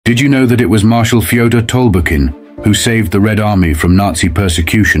Did you know that it was Marshal Fyodor Tolbukhin who saved the Red Army from Nazi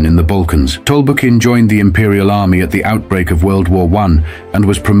persecution in the Balkans? Tolbukhin joined the Imperial Army at the outbreak of World War I and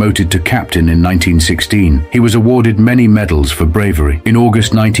was promoted to captain in 1916. He was awarded many medals for bravery. In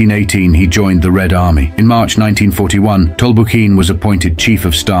August 1918, he joined the Red Army. In March 1941, Tolbukhin was appointed Chief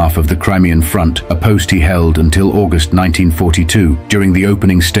of Staff of the Crimean Front, a post he held until August 1942, during the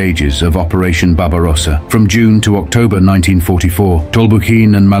opening stages of Operation Barbarossa. From June to October 1944,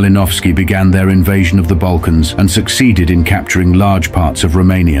 Tolbukhin and Malinovsky began their invasion of the Balkans and succeeded in capturing large parts of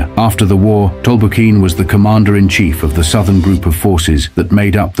Romania. After the war, Tolbukhin was the commander-in-chief of the southern group of forces that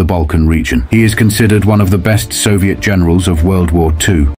made up the Balkan region. He is considered one of the best Soviet generals of World War II.